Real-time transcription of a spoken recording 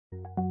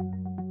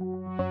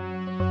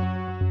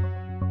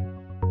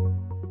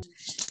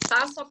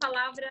Passo a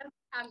palavra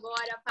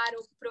agora para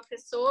o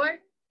professor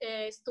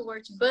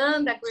Stuart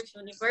Bunn, da Griffith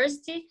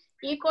University,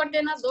 e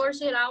coordenador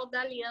geral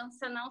da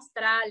Aliança na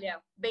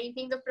Austrália.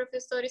 Bem-vindo,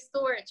 professor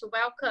Stuart.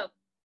 Welcome.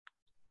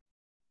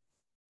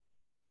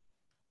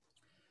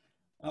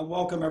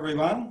 Welcome,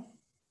 everyone.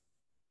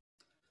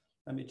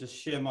 Let me just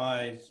share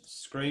my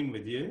screen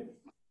with you.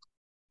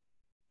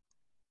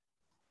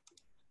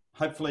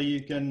 Hopefully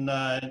you can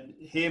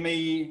hear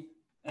me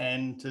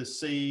and to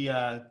see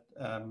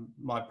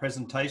my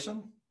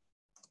presentation.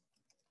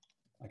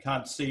 I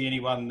can't see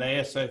anyone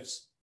there, so if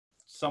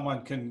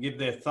someone can give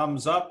their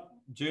thumbs up,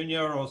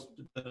 Junior, or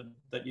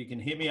that you can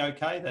hear me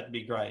okay, that'd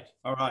be great.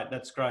 All right,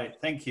 that's great.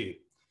 Thank you.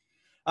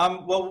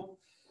 Well,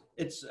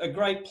 it's a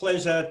great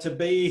pleasure to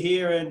be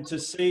here and to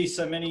see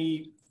so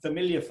many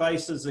familiar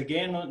faces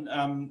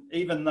again,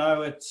 even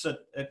though it's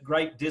at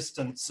great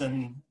distance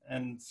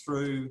and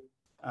through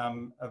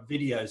a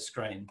video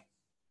screen.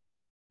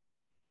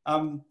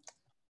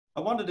 I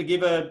wanted to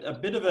give a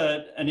bit of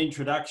an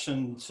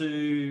introduction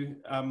to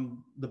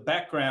the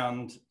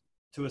background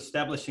to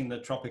establishing the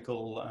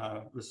Tropical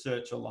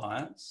Research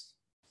Alliance.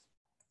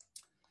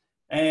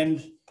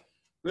 And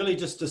really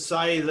just to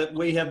say that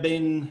we have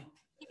been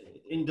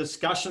in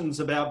discussions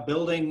about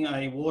building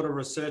a Water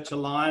Research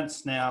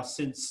Alliance now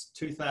since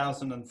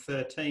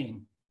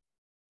 2013.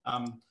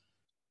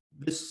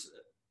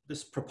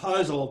 This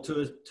proposal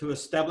to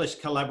establish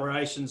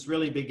collaborations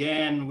really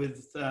began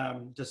with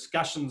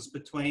discussions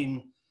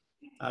between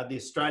the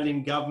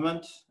Australian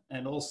government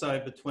and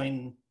also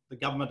between the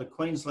government of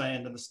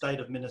Queensland and the state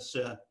of Minas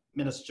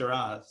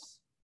Gerais.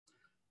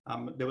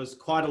 There was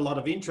quite a lot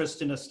of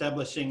interest in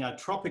establishing a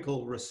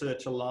Tropical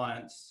Research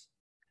Alliance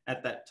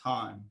at that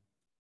time.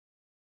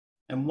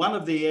 And one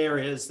of the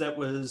areas that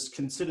was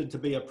considered to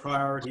be a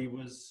priority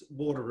was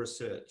water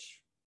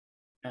research.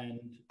 And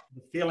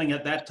the feeling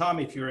at that time,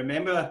 if you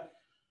remember,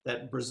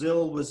 that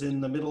Brazil was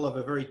in the middle of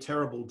a very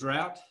terrible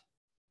drought,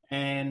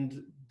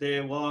 and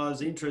there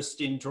was interest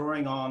in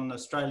drawing on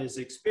Australia's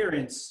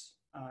experience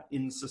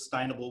in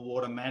sustainable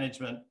water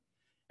management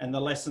and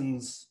the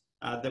lessons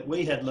that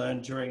we had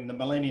learned during the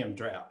Millennium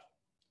Drought.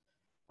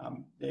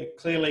 There are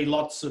clearly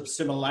lots of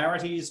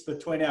similarities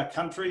between our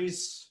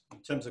countries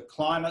in terms of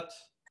climate,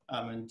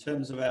 in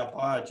terms of our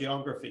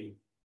biogeography.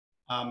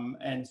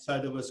 And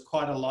so there was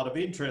quite a lot of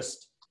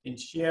interest in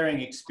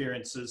sharing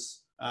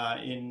experiences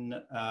in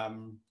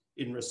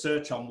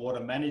research on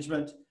water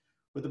management,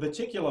 with a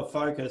particular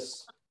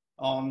focus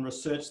on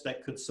research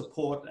that could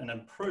support and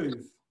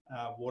improve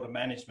water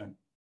management.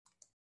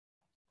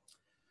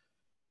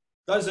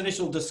 Those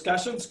initial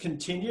discussions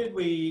continued.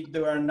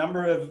 There were a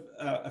number of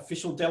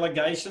official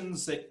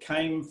delegations that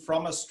came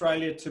from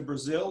Australia to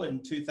Brazil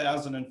in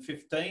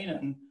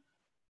 2015,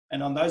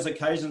 and on those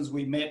occasions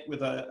we met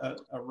with a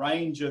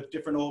range of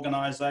different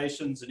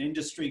organisations and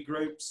industry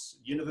groups,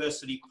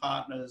 university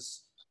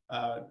partners,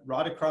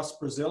 right across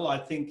Brazil. I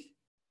think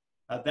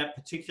at that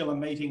particular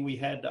meeting we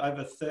had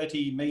over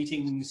 30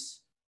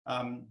 meetings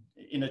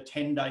in a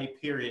 10-day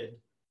period,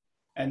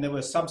 and there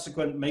were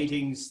subsequent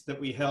meetings that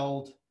we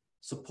held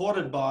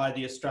supported by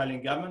the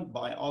Australian government,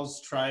 by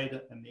Austrade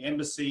and the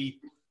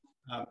embassy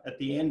at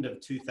the end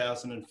of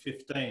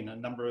 2015. A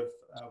number of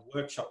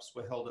workshops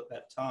were held at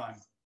that time.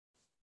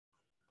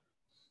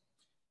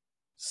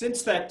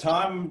 Since that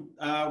time,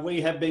 we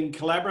have been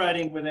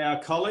collaborating with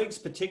our colleagues,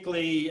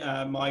 particularly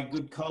my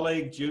good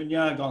colleague,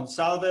 Junior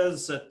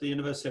Gonçalves at the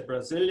University of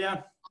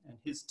Brasilia and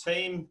his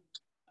team,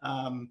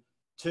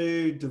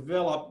 to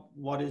develop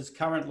what is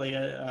currently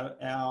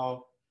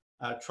our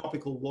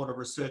Tropical Water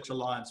Research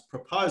Alliance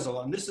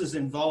proposal. And this has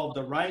involved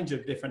a range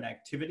of different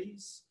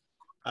activities,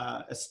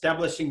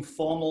 establishing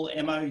formal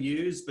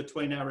MOUs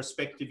between our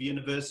respective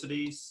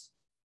universities,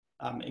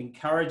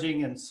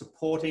 encouraging and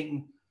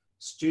supporting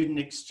student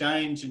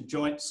exchange and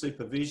joint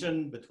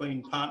supervision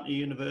between partner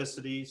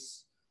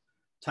universities,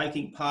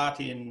 taking part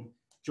in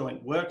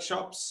joint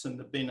workshops, and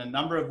there have been a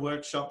number of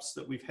workshops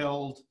that we've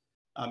held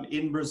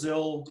in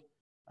Brazil.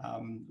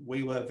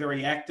 We were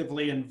very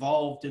actively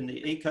involved in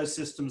the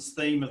ecosystems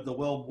theme of the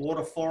World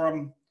Water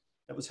Forum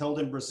that was held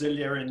in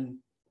Brasilia in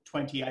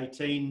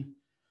 2018.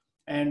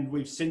 And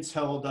we've since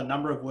held a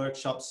number of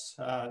workshops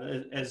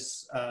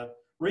as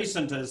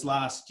recent as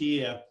last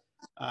year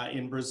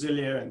in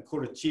Brasilia and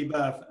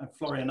Curitiba and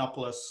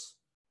Florianopolis.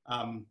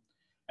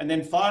 And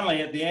then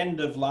finally, at the end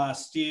of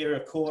last year,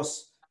 of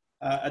course,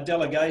 a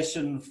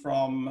delegation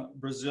from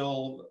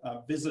Brazil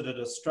visited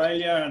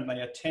Australia, and they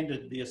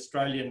attended the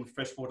Australian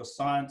Freshwater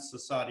Science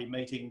Society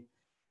meeting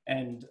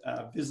and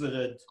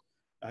visited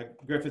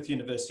Griffith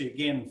University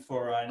again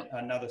for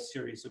another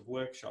series of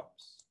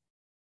workshops.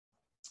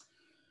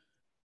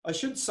 I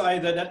should say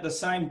that at the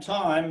same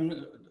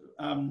time,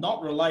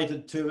 not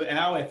related to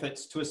our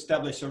efforts to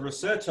establish a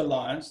research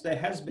alliance, there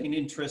has been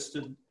interest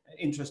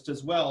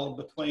as well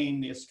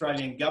between the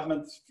Australian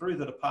government through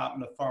the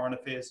Department of Foreign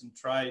Affairs and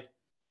Trade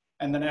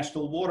and the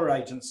National Water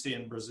Agency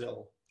in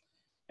Brazil.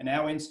 And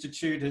our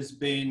institute has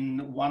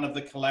been one of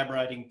the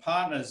collaborating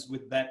partners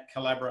with that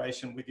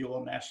collaboration with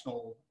your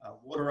National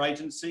Water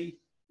Agency.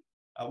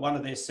 One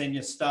of their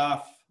senior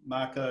staff,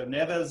 Marco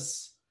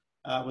Neves,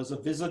 was a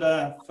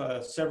visitor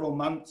for several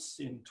months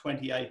in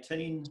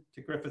 2018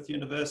 to Griffith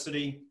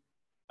University.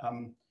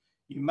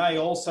 You may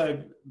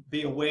also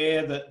be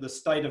aware that the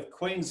state of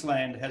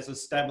Queensland has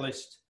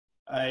established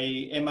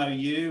a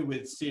MOU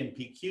with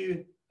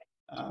CNPQ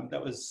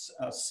that was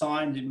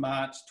signed in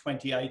March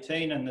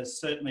 2018, and there's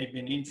certainly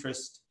been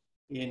interest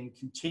in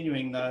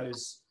continuing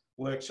those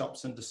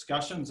workshops and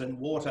discussions, and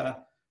water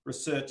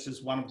research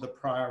is one of the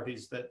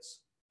priorities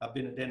that's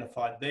been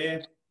identified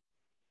there.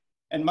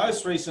 And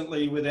most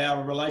recently, with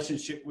our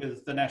relationship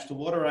with the National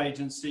Water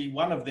Agency,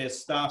 one of their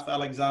staff,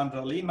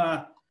 Alexandra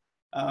Lima,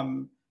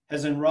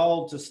 has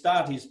enrolled to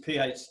start his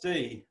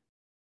PhD.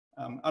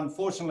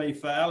 Unfortunately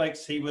for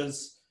Alex,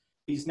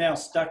 he's now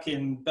stuck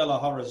in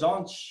Belo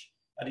Horizonte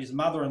at his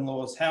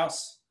mother-in-law's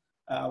house,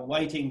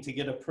 waiting to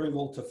get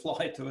approval to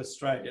fly to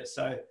Australia.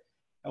 So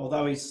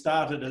although he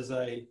started as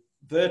a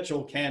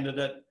virtual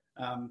candidate,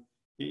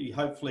 he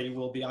hopefully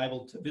will be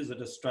able to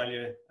visit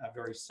Australia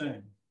very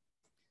soon.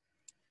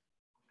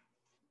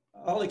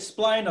 I'll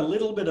explain a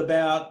little bit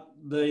about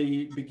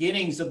the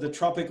beginnings of the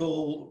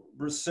Tropical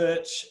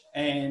Research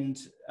and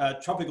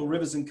Tropical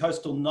Rivers and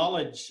Coastal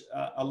Knowledge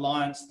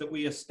Alliance that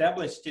we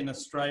established in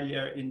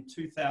Australia in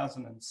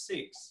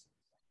 2006.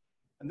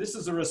 And this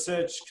is a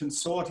research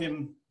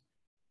consortium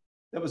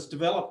that was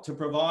developed to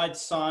provide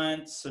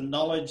science and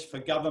knowledge for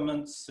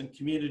governments and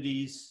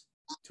communities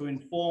to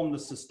inform the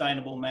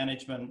sustainable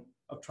management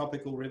of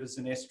tropical rivers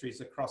and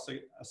estuaries across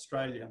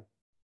Australia.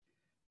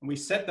 And we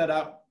set that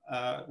up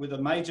with a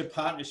major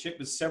partnership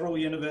with several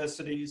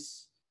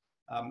universities,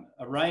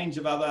 a range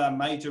of other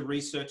major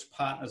research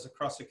partners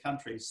across the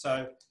country.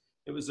 So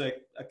it was a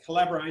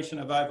collaboration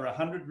of over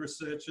 100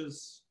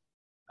 researchers.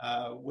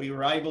 We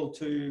were able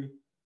to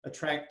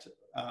attract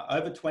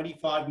over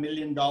 $25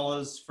 million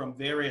from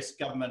various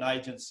government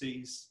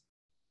agencies.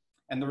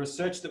 And the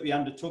research that we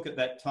undertook at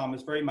that time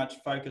was very much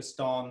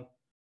focused on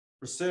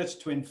research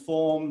to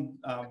inform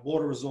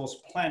water resource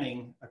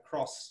planning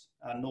across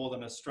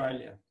Northern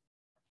Australia.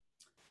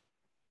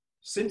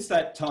 Since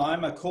that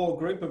time, a core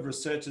group of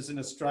researchers in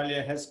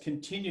Australia has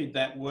continued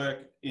that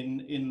work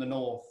in the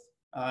north,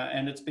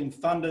 and it's been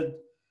funded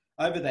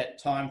over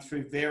that time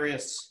through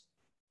various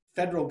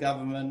federal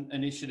government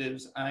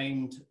initiatives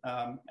aimed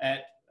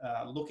at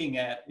looking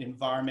at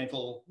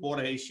environmental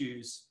water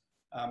issues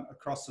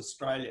across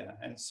Australia.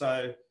 And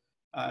so,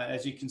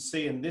 as you can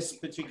see in this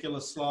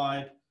particular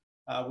slide,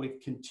 we've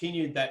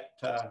continued that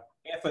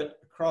effort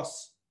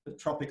across the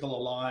Tropical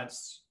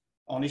Alliance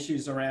on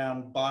issues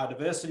around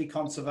biodiversity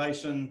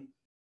conservation,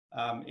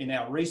 in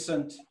our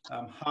recent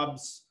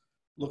hubs,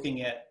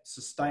 looking at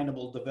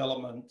sustainable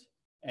development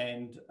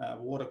and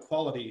water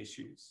quality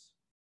issues.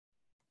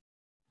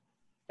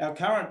 Our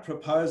current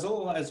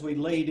proposal, as we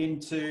lead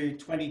into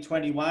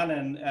 2021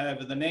 and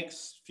over the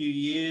next few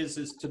years,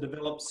 is to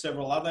develop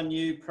several other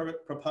new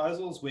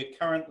proposals. We're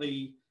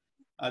currently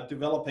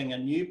developing a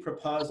new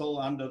proposal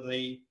under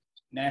the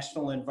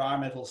National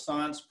Environmental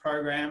Science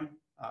Program.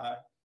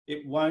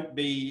 It won't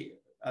be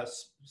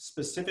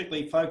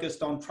specifically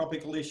focused on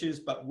tropical issues,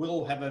 but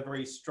will have a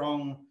very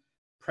strong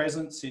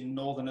presence in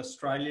Northern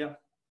Australia.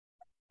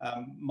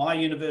 My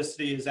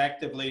university is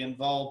actively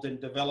involved in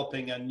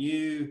developing a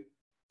new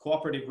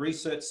cooperative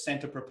research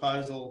centre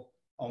proposal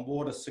on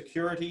water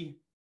security,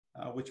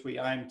 which we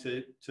aim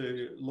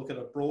to look at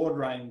a broad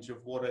range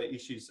of water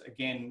issues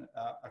again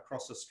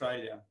across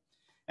Australia.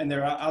 And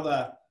there are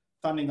other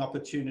funding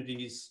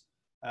opportunities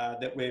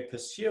that we're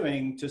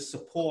pursuing to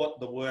support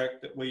the work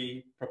that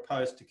we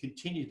propose to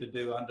continue to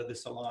do under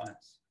this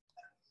alliance.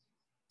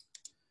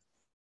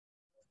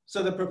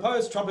 So the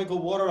proposed Tropical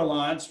Water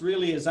Alliance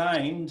really is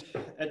aimed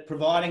at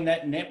providing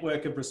that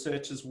network of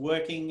researchers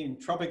working in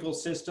tropical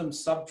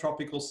systems,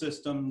 subtropical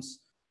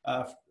systems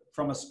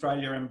from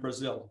Australia and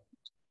Brazil.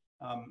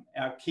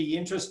 Our key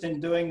interest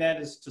in doing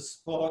that is to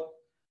support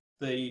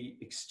the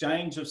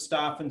exchange of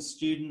staff and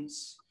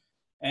students,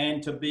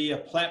 and to be a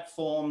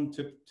platform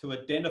to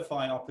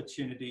identify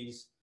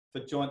opportunities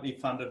for jointly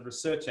funded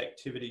research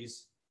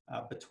activities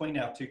between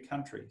our two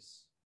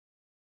countries.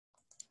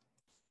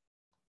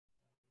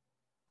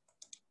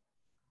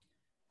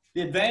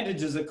 The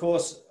advantages, of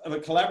course, of a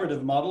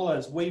collaborative model,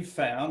 as we've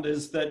found,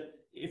 is that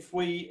if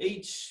we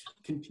each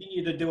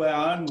continue to do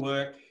our own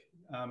work,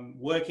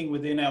 working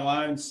within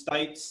our own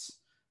states,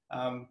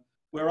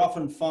 we're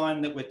often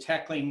find that we're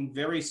tackling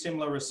very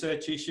similar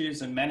research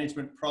issues and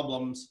management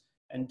problems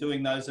and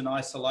doing those in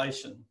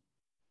isolation.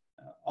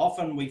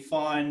 Often we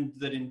find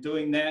that in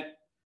doing that,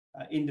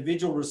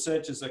 individual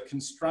researchers are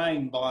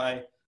constrained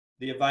by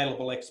the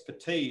available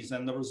expertise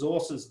and the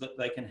resources that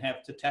they can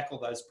have to tackle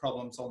those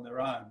problems on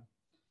their own.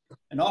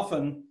 And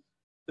often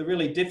the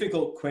really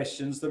difficult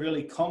questions, the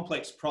really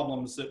complex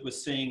problems that we're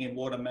seeing in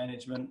water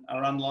management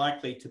are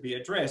unlikely to be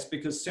addressed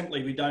because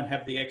simply we don't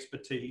have the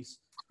expertise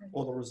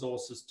or the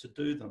resources to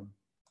do them.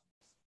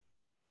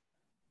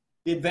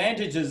 The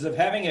advantages of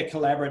having a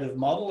collaborative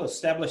model,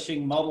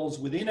 establishing models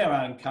within our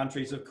own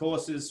countries, of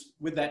course, is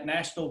with that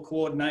national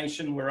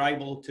coordination, we're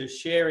able to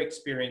share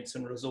experience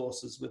and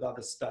resources with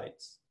other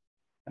states.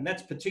 And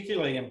that's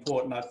particularly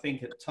important, I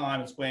think, at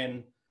times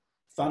when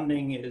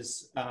funding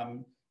is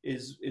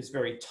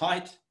very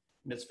tight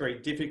and it's very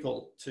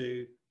difficult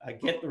to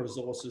get the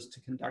resources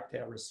to conduct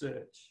our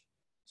research.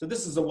 So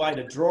this is a way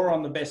to draw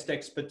on the best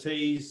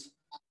expertise,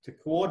 to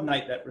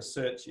coordinate that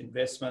research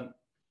investment,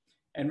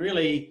 and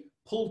really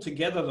pull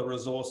together the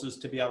resources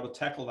to be able to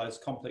tackle those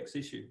complex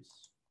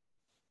issues.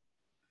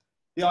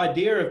 The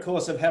idea, of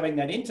course, of having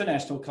that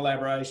international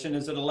collaboration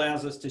is it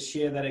allows us to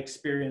share that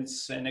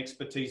experience and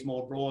expertise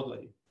more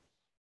broadly.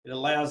 It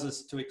allows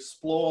us to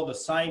explore the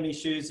same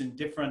issues in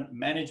different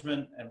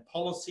management and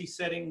policy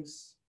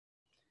settings.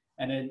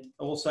 And it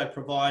also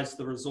provides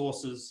the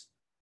resources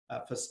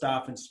for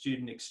staff and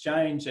student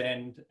exchange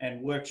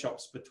and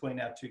workshops between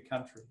our two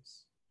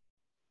countries.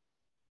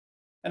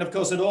 And of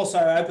course, it also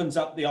opens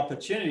up the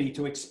opportunity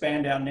to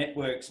expand our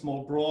networks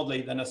more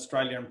broadly than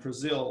Australia and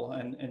Brazil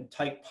and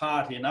take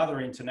part in other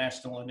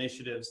international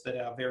initiatives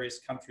that our various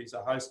countries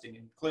are hosting,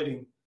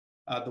 including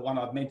the one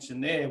I've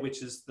mentioned there,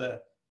 which is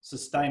the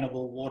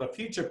Sustainable Water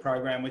Future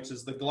Program, which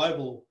is the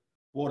global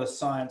water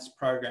science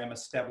program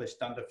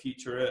established under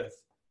Future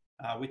Earth,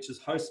 which is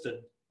hosted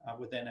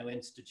within our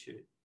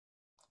institute.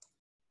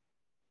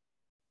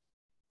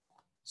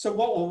 So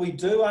what will we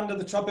do under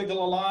the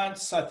Tropical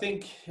Alliance? I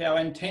think our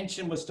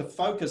intention was to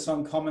focus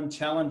on common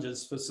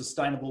challenges for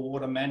sustainable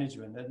water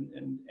management.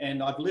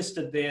 And I've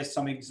listed there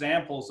some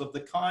examples of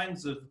the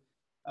kinds of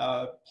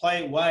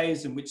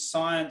ways in which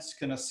science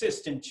can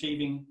assist in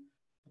achieving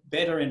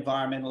better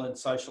environmental and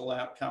social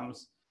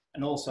outcomes,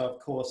 and also,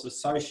 of course,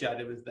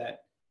 associated with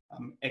that,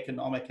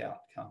 economic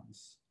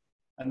outcomes.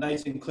 And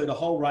these include a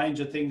whole range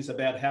of things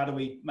about how do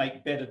we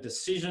make better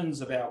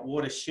decisions about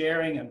water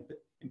sharing, and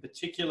in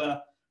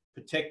particular,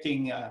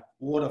 protecting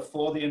water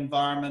for the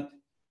environment.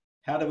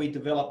 How do we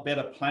develop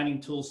better planning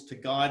tools to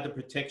guide the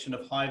protection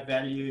of high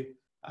value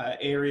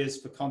areas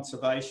for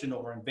conservation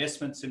or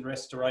investments in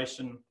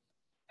restoration?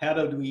 How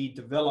do we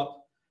develop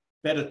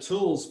better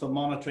tools for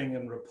monitoring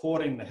and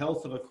reporting the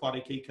health of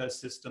aquatic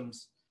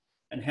ecosystems?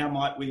 And how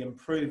might we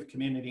improve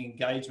community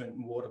engagement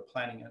in water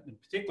planning,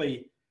 and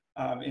particularly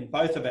in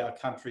both of our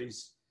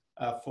countries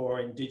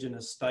for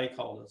Indigenous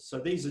stakeholders? So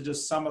these are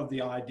just some of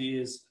the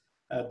ideas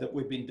that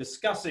we've been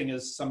discussing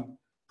as some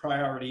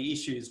priority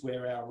issues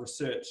where our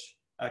research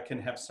can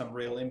have some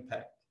real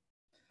impact.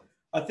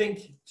 I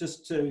think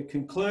just to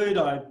conclude,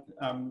 I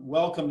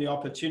welcome the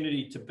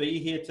opportunity to be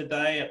here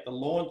today at the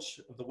launch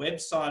of the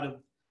website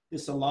of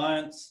this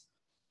alliance.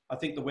 I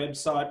think the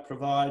website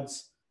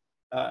provides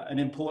an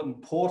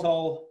important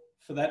portal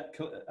for that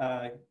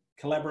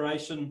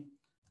collaboration,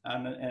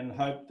 and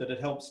hope that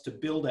it helps to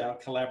build our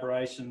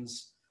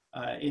collaborations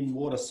in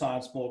water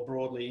science more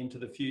broadly into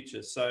the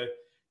future. So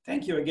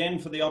thank you again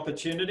for the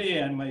opportunity,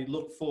 and we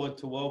look forward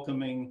to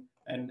welcoming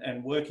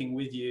and working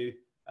with you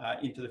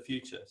into the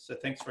future. So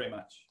thanks very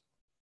much.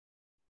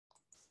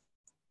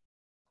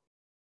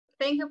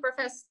 Thank you,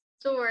 Professor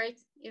Stuart.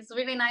 It's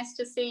really nice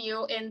to see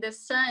you and the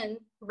sun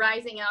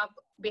rising up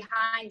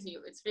behind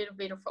you. It's really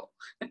beautiful.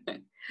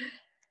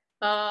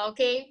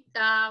 Ok.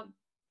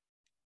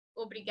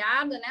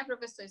 Obrigada, né,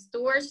 professor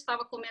Stuart.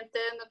 Estava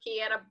comentando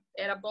que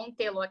era bom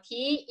tê-lo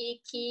aqui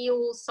e que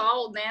o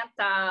sol, né,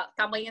 tá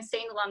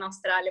amanhecendo lá na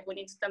Austrália,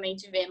 bonito também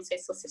de ver, não sei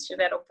se vocês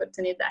tiveram a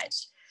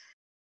oportunidade.